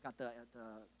 She's still got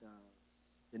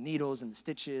the needles and the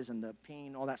stitches and the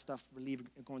pain, all that stuff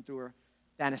going through her,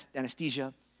 the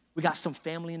anesthesia. We got some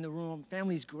family in the room.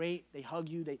 Family's great. They hug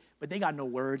you, but they got no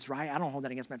words, right? I don't hold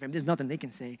that against my family. There's nothing they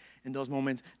can say in those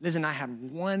moments. Liz and I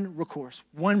had one recourse,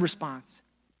 one response.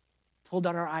 Pulled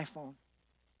out our iPhone,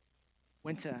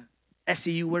 went to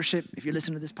SCU Worship, if you're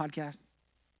listening to this podcast,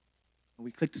 and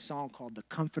we clicked a song called The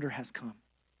Comforter Has Come.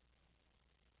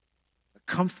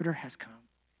 Comforter has come.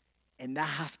 And that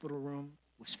hospital room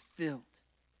was filled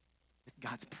with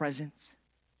God's presence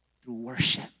through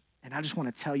worship. And I just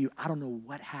want to tell you, I don't know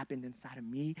what happened inside of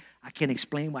me. I can't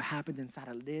explain what happened inside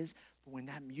of Liz. But when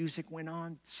that music went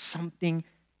on, something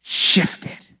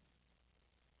shifted.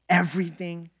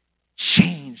 Everything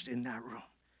changed in that room.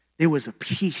 There was a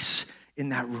peace in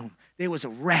that room. There was a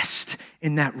rest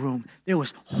in that room. There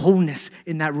was wholeness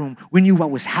in that room. We knew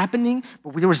what was happening,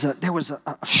 but there was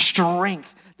a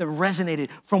strength that resonated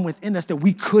from within us that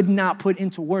we could not put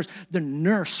into words. The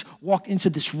nurse walked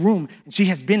into this room, and she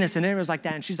has been in scenarios like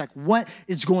that, and she's like, what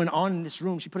is going on in this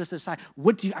room? She put us to the side.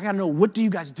 I got to know, what do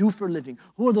you guys do for a living?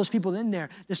 Who are those people in there?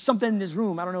 There's something in this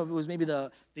room. I don't know if it was maybe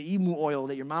the emu oil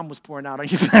that your mom was pouring out on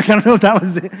your back. I don't know if that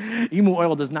was it. Emu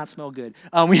oil does not smell good.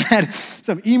 We had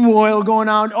some emu oil going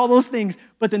on, all those things.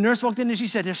 But the nurse walked in and she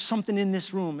said, there's something in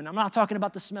this room. And I'm not talking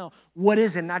about the smell. What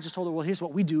is it? And I just told her, well, here's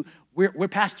what we do. We're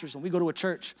pastors, and we go to a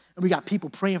church, and we got people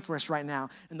praying for us right now.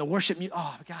 And the worship,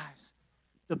 guys,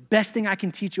 the best thing I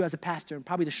can teach you as a pastor, and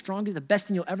probably the best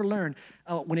thing you'll ever learn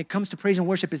when it comes to praise and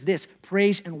worship is this: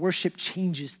 praise and worship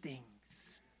changes things.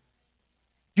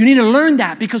 You need to learn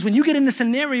that, because when you get in a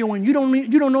scenario when you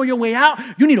don't know your way out,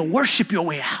 you need to worship your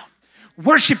way out.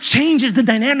 Worship changes the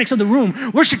dynamics of the room.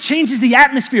 Worship changes the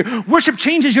atmosphere. Worship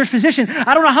changes your position.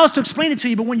 I don't know how else to explain it to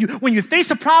you, but when you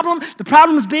face a problem, the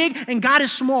problem is big and God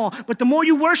is small. But the more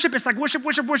you worship, it's like worship,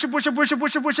 worship, worship, worship, worship,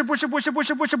 worship, worship, worship, worship,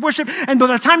 worship, worship, worship. And by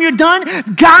the time you're done,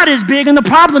 God is big and the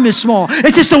problem is small.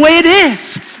 It's just the way it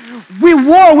is. We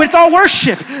war with our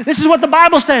worship. This is what the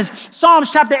Bible says. Psalms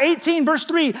chapter 18, verse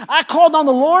 3. I called on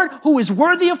the Lord who is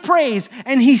worthy of praise,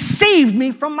 and he saved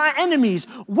me from my enemies.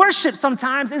 Worship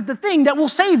sometimes is the thing that will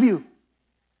save you.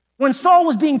 When Saul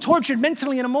was being tortured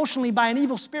mentally and emotionally by an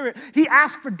evil spirit, he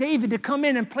asked for David to come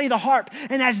in and play the harp.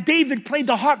 And as David played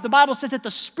the harp, the Bible says that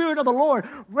the Spirit of the Lord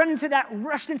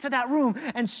rushed into that room,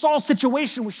 and Saul's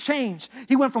situation was changed.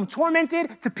 He went from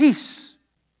tormented to peace.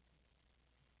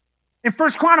 In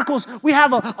 1 Chronicles, we have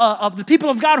the people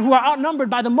of God who are outnumbered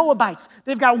by the Moabites.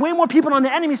 They've got way more people on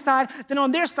the enemy side than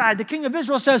on their side. The king of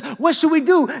Israel says, what should we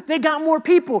do? They got more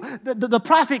people. The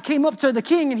prophet came up to the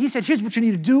king and he said, here's what you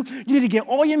need to do. You need to get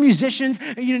all your musicians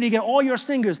and you need to get all your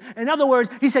singers. In other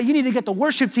words, he said, you need to get the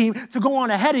worship team to go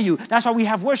on ahead of you. That's why we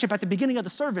have worship at the beginning of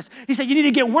the service. He said, you need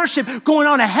to get worship going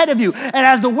on ahead of you. And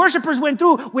as the worshipers went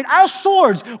through, without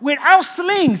swords, without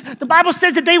slings, the Bible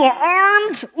says that they were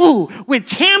armed with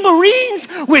tambourines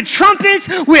tambourines, with trumpets,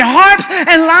 with harps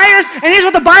and lyres. And here's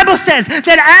what the Bible says,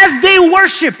 that as they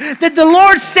worship, that the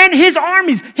Lord sent his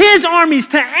armies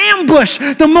to ambush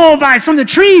the Moabites from the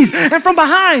trees and from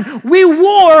behind. We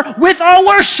war with our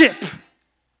worship.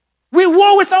 We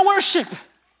war with our worship.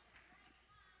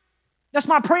 That's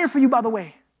my prayer for you, by the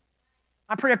way.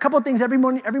 I pray a couple of things every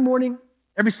morning,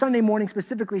 every Sunday morning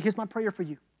specifically. Here's my prayer for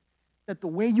you. That the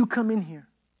way you come in here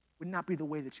would not be the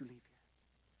way that you leave here.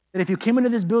 That if you came into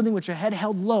this building with your head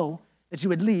held low, that you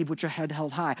would leave with your head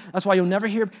held high. That's why you'll never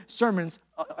hear sermons,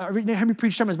 hear me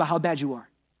preach sermons about how bad you are.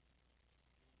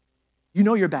 You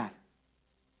know you're bad.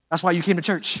 That's why you came to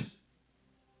church.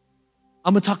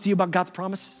 I'm going to talk to you about God's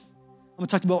promises. I'm going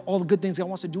to talk to you about all the good things God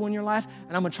wants to do in your life,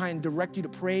 and I'm going to try and direct you to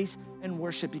praise and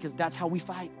worship, because that's how we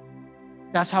fight.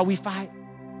 That's how we fight,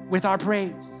 with our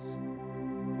praise.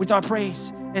 With our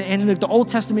praise. And the Old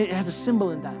Testament, it has a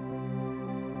symbol in that.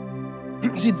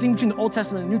 See, the thing between the Old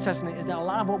Testament and the New Testament is that a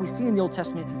lot of what we see in the Old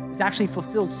Testament is actually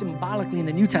fulfilled symbolically in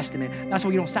the New Testament. That's why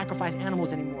we don't sacrifice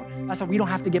animals anymore. That's why we don't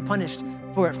have to get punished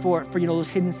for those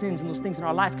hidden sins and those things in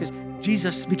our life, because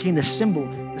Jesus became the symbol,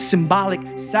 the symbolic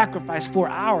sacrifice for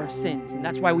our sins. And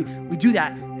that's why we do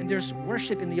that. And there's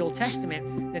worship in the Old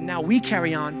Testament that now we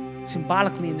carry on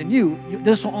symbolically in the New.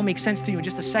 This will all make sense to you in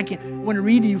just a second. I want to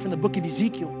read to you from the book of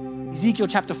Ezekiel. Ezekiel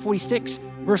chapter 46,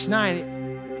 verse 9.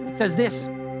 It says this,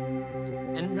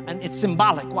 and it's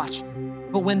symbolic, watch.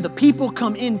 But when the people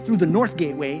come in through the north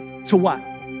gateway to what?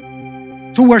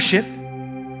 To worship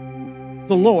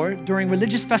the Lord during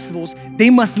religious festivals, they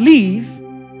must leave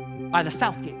by the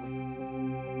south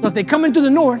gateway. So if they come in through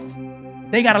the north,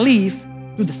 they got to leave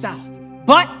through the south.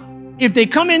 But if they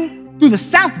come in through the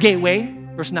south gateway,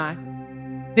 verse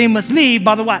 9, they must leave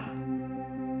by the what?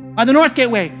 By the north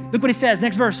gateway. Look what he says,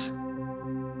 next verse.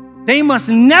 They must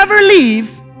never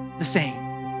leave the same.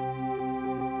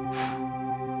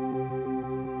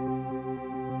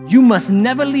 You must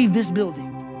never leave this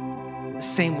building the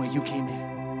same way you came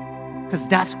in, because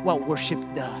that's what worship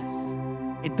does.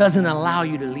 It doesn't allow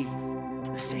you to leave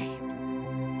the same.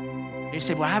 And you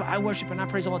say, well, I worship and I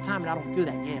praise all the time, and I don't feel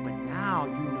that. Yeah, but now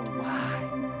you know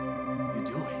why you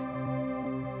do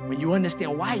it. When you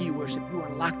understand why you worship, you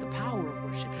unlock the power of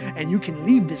worship, and you can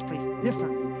leave this place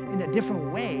differently, in a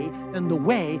different way than the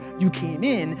way you came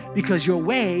in, because your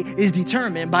way is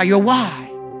determined by your why.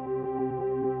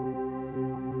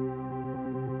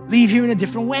 Leave here in a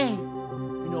different way.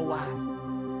 You know why.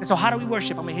 And so how do we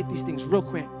worship? I'm going to hit these things real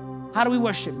quick. How do we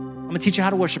worship? I'm going to teach you how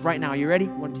to worship right now. You ready?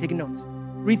 You want to take notes?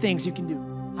 3 things you can do.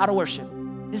 How to worship.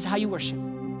 This is how you worship.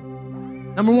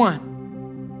 Number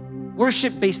 1,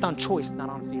 worship based on choice, not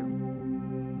on feeling.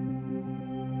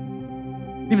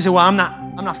 People say, well, I'm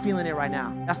not feeling it right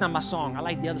now. That's not my song. I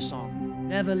like the other song.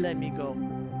 Never Let Me Go.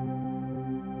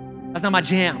 That's not my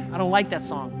jam. I don't like that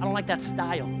song. I don't like that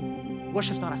style.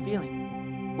 Worship's not a feeling.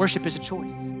 Worship is a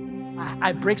choice.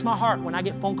 It breaks my heart when I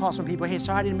get phone calls from people, hey,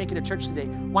 sorry I didn't make it to church today.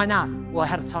 Why not? Well, I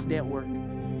had a tough day at work.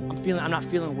 I'm not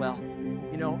feeling well.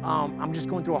 You know, I'm just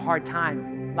going through a hard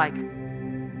time. Like,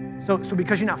 so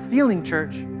because you're not feeling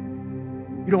church,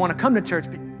 you don't want to come to church.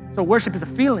 So worship is a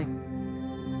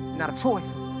feeling, not a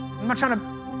choice. I'm not trying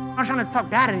to talk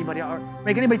bad at anybody or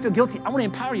make anybody feel guilty. I want to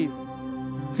empower you.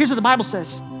 Here's what the Bible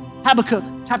says. Habakkuk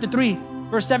chapter 3,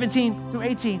 verse 17 through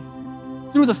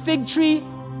 18. Through the fig tree,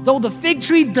 though the fig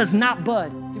tree does not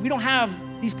bud. See, we don't have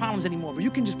these problems anymore, but you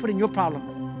can just put in your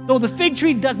problem. Though the fig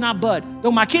tree does not bud,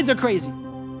 though my kids are crazy,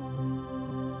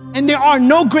 and there are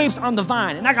no grapes on the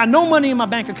vine, and I got no money in my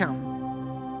bank account.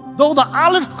 Though the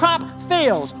olive crop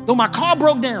fails, though my car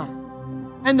broke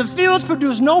down, and the fields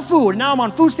produce no food, and now I'm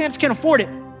on food stamps, can't afford it.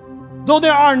 Though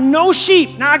there are no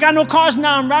sheep, now I got no cars,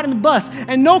 now I'm riding the bus,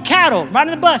 and no cattle,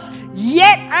 riding the bus,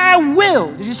 yet I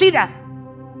will. Did you see that?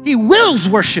 He wills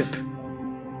worship.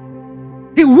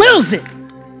 He wills it.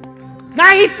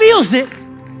 Now he feels it.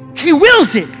 He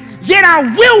wills it. Yet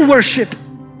I will worship.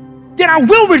 Yet I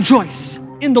will rejoice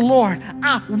in the Lord.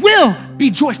 I will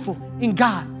be joyful in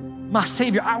God, my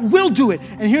Savior. I will do it.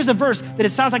 And here's a verse that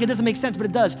it sounds like it doesn't make sense, but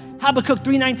it does. Habakkuk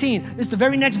 3:19. It's the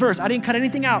very next verse. I didn't cut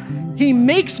anything out. He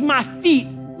makes my feet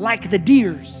like the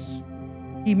deer's.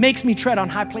 He makes me tread on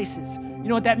high places. You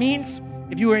know what that means?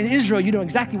 If you were in Israel, you know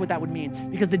exactly what that would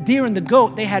mean. Because the deer and the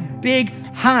goat, they had big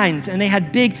hinds and they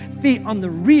had big feet on the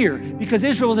rear, because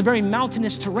Israel was a very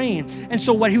mountainous terrain. And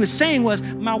so what he was saying was,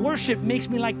 my worship makes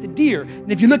me like the deer.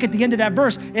 And if you look at the end of that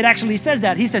verse, it actually says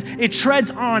that. He says, it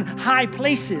treads on high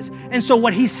places. And so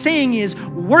what he's saying is,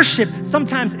 worship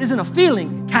sometimes isn't a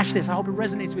feeling. Catch this, I hope it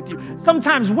resonates with you.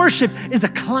 Sometimes worship is a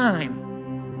climb.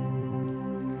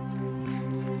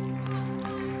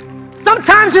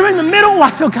 Sometimes you're in the middle. Oh, I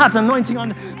feel God's anointing on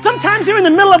this. Sometimes you're in the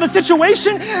middle of a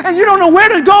situation and you don't know where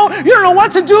to go. You don't know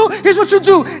what to do. Here's what you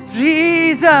do.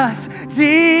 Jesus,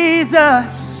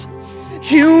 Jesus,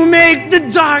 you make the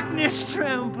darkness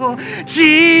tremble.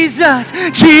 Jesus,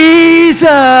 Jesus.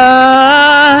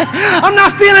 I'm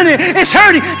not feeling it. It's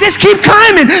hurting. Just keep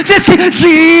climbing. Just keep.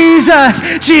 Jesus,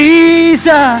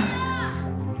 Jesus.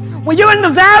 When you're in the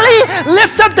valley,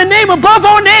 lift up the name above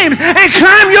all names and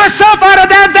climb yourself out of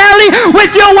that valley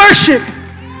with your worship.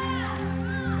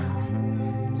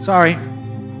 Sorry.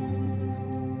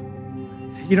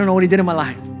 You don't know what he did in my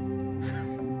life.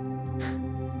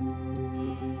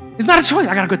 It's not a choice.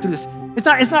 I gotta go through this. It's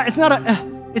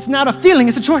not a feeling,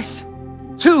 it's a choice.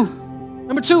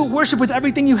 Number two, worship with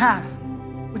everything you have.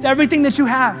 With everything that you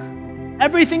have.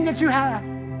 Everything that you have.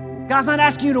 God's not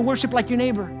asking you to worship like your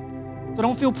neighbor. So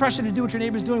don't feel pressure to do what your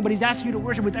neighbor's doing, but he's asking you to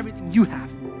worship with everything you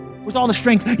have, with all the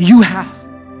strength you have.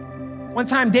 One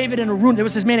time, David and Araunah, there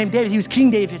was this man named David, he was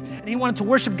King David, and he wanted to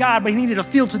worship God, but he needed a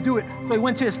field to do it. So he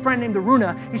went to his friend named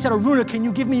Araunah. He said, Araunah, can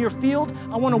you give me your field?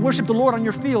 I want to worship the Lord on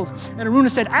your field. And Araunah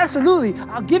said, absolutely,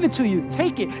 I'll give it to you.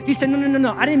 Take it. He said,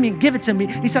 no, I didn't mean give it to me.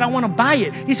 He said, I want to buy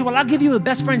it. He said, well, I'll give you a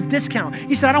best friend's discount.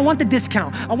 He said, I don't want the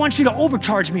discount. I want you to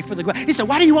overcharge me for the ground. He said,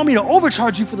 why do you want me to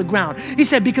overcharge you for the ground? He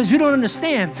said, because you don't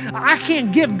understand. I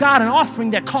can't give God an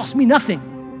offering that costs me nothing.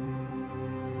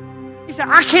 He said,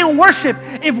 I can't worship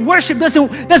if worship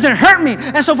doesn't hurt me.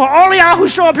 And so for all of y'all who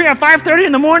show up here at 5:30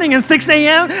 in the morning and 6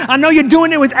 a.m., I know you're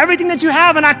doing it with everything that you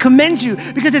have, and I commend you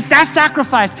because it's that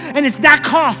sacrifice and it's that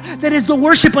cost that is the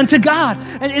worship unto God.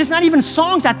 And it's not even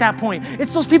songs at that point.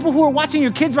 It's those people who are watching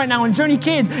your kids right now and Journey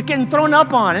Kids getting thrown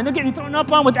up on, and they're getting thrown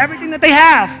up on with everything that they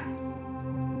have.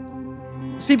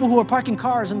 There's people who are parking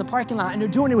cars in the parking lot and they're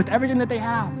doing it with everything that they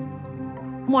have.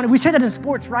 Come on, we say that in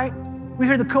sports, right? We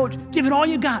hear the coach, give it all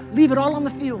you got. Leave it all on the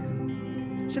field.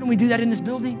 Shouldn't we do that in this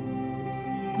building?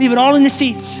 Leave it all in the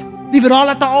seats. Leave it all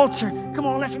at the altar. Come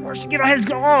on, let's worship. Get our heads,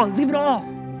 go all. Leave it all.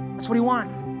 That's what he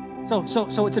wants. So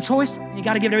it's a choice, and you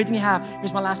got to give it everything you have.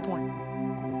 Here's my last point.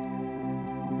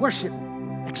 Worship,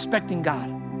 expecting God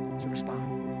to respond.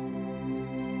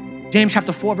 James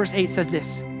chapter 4, verse 8 says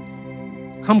this.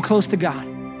 Come close to God,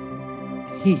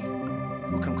 and he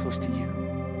will come close to you.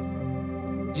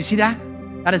 Did you see that?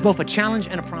 That is both a challenge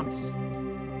and a promise.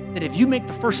 That if you make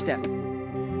the first step,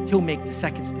 he'll make the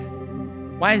second step.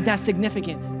 Why is that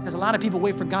significant? Because a lot of people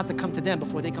wait for God to come to them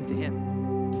before they come to him.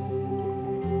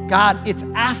 God, it's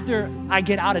after I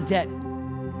get out of debt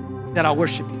that I'll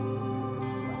worship you.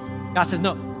 God says,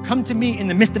 no, come to me in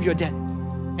the midst of your debt,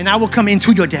 and I will come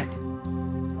into your debt.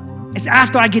 It's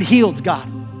after I get healed, God.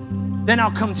 Then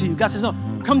I'll come to you. God says, no,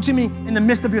 come to me in the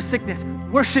midst of your sickness.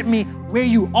 Worship me where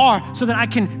you are so that I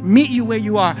can meet you where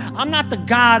you are. I'm not the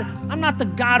God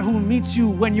who meets you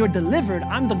when you're delivered.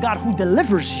 I'm the God who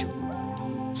delivers you.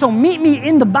 So meet me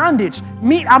in the bondage.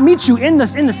 I'll meet you in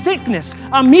the sickness.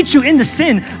 I'll meet you in the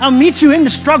sin. I'll meet you in the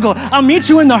struggle. I'll meet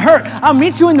you in the hurt. I'll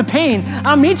meet you in the pain.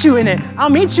 I'll meet you in it. I'll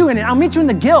meet you in it. I'll meet you in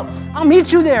the guilt. I'll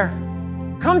meet you there.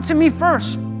 Come to me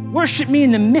first. Worship me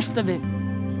in the midst of it.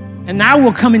 And I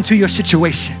will come into your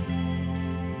situation.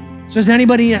 So is there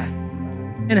anybody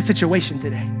in a situation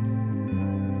today?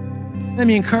 Let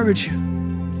me encourage you.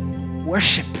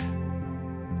 Worship.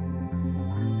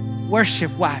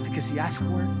 Worship, why? Because he asked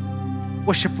for it.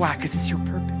 Worship, why? Because it's your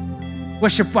purpose.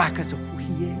 Worship, why? Because of who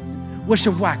he is.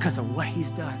 Worship, why? Because of what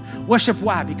he's done. Worship,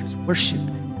 why? Because worship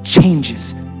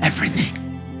changes everything.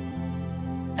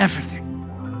 Everything.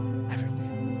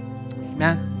 Everything.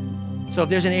 Amen? So if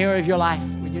there's an area of your life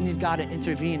where you need God to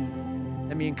intervene,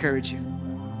 let me encourage you.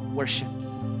 Worship.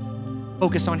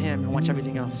 Focus on him and watch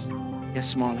everything else get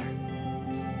smaller.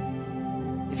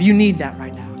 If you need that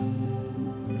right now,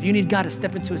 if you need God to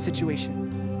step into a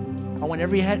situation, I want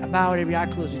every head bowed, every eye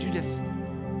closed. Did you just?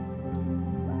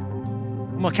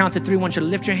 I'm going to count to 3. I want you to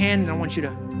lift your hand and I want you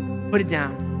to put it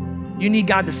down. You need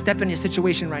God to step in your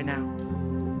situation right now.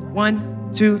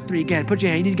 1, 2, 3. Go ahead, put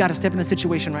your hand. You need God to step in the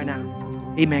situation right now.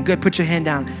 Amen. Good. Put your hand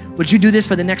down. Would you do this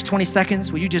for the next 20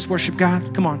 seconds? Will you just worship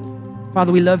God? Come on.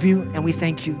 Father, we love you and we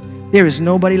thank you. There is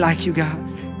nobody like you, God.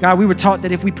 God, we were taught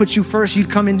that if we put you first, you'd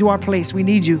come into our place. We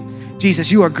need you.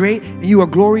 Jesus, you are great and you are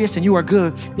glorious and you are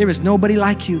good. There is nobody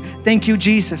like you. Thank you,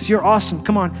 Jesus. You're awesome.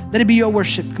 Come on. Let it be your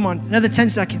worship. Come on. Another 10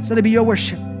 seconds. Let it be your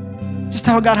worship. Just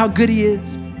tell God how good he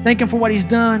is. Thank him for what he's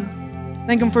done.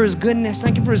 Thank him for his goodness.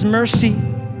 Thank him for his mercy.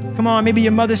 Come on. Maybe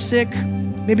your mother's sick.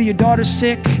 Maybe your daughter's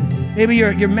sick. Maybe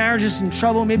your marriage is in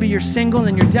trouble. Maybe you're single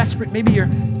and you're desperate. Maybe you're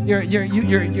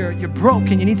broke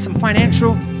and you need some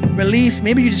financial relief.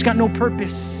 Maybe you just got no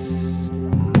purpose.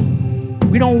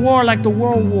 We don't war like the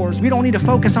world wars. We don't need to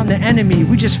focus on the enemy.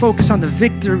 We just focus on the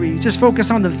victory. Just focus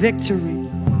on the victory.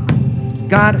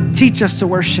 God, teach us to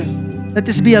worship. Let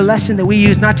this be a lesson that we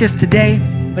use not just today,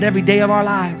 but every day of our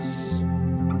lives.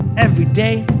 Every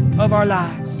day of our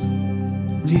lives.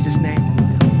 In Jesus' name.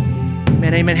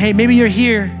 Amen, amen. Hey, maybe you're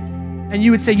here and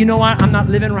you would say, you know what? I'm not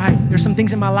living right. There's some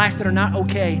things in my life that are not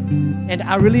okay. And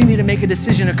I really need to make a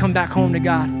decision to come back home to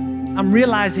God. I'm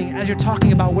realizing as you're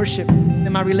talking about worship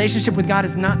that my relationship with God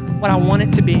is not what I want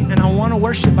it to be. And I want to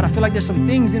worship, but I feel like there's some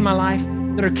things in my life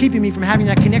that are keeping me from having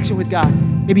that connection with God.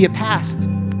 Maybe a past,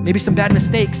 maybe some bad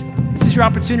mistakes. This is your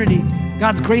opportunity.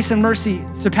 God's grace and mercy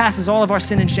surpasses all of our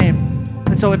sin and shame.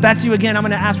 And so if that's you, again, I'm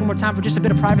going to ask one more time for just a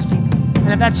bit of privacy.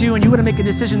 And if that's you and you want to make a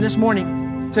decision this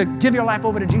morning to give your life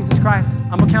over to Jesus Christ,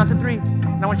 I'm going to count to 3.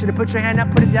 And I want you to put your hand up,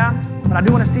 put it down. But I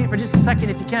do want to see it for just a second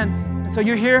if you can. And so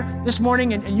you're here this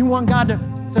morning and you want God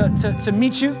to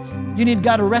meet you. You need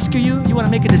God to rescue you. You want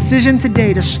to make a decision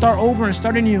today to start over and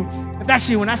start anew. If that's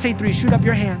you, when I say 3, shoot up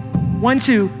your hand. 1,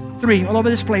 2, 3, all over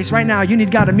this place right now. You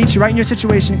need God to meet you right in your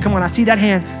situation. Come on, I see that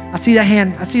hand. I see that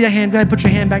hand. I see that hand. Go ahead, put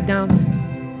your hand back down.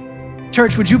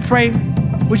 Church, would you pray?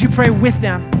 Would you pray with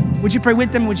them? Would you pray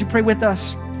with them? Would you pray with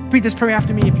us? Repeat this prayer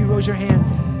after me if you rose your hand.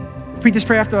 Repeat this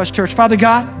prayer after us, church. Father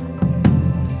God,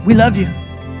 we love you.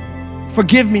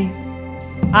 Forgive me.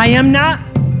 I am not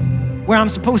where I'm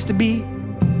supposed to be,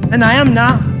 and I am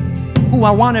not who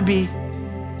I want to be.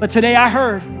 But today I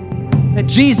heard that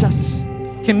Jesus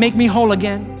can make me whole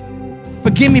again.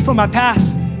 Forgive me for my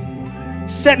past.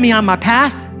 Set me on my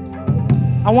path.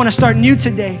 I want to start new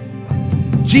today.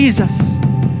 Jesus,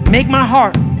 make my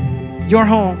heart your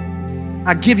home.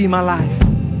 I give you my life.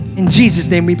 In Jesus'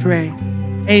 name we pray.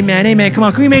 Amen, amen. Come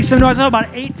on, can we make some noise? How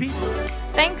about 8 people?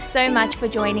 Thanks so much for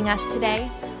joining us today.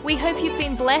 We hope you've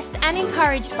been blessed and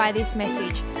encouraged by this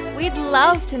message. We'd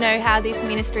love to know how this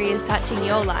ministry is touching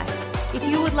your life. If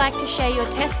you would like to share your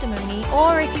testimony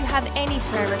or if you have any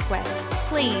prayer requests,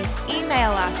 please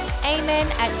email us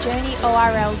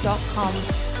amen@journeyorl.com,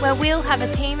 where we'll have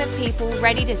a team of people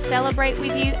ready to celebrate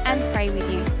with you and pray with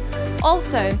you.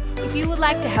 Also, if you would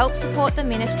like to help support the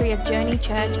ministry of Journey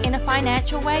Church in a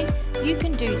financial way, you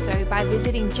can do so by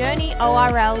visiting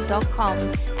journeyorl.com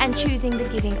and choosing the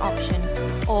giving option,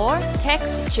 or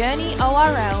text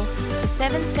JourneyORL to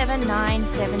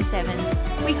 77977.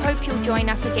 We hope you'll join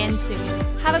us again soon.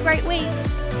 Have a great week.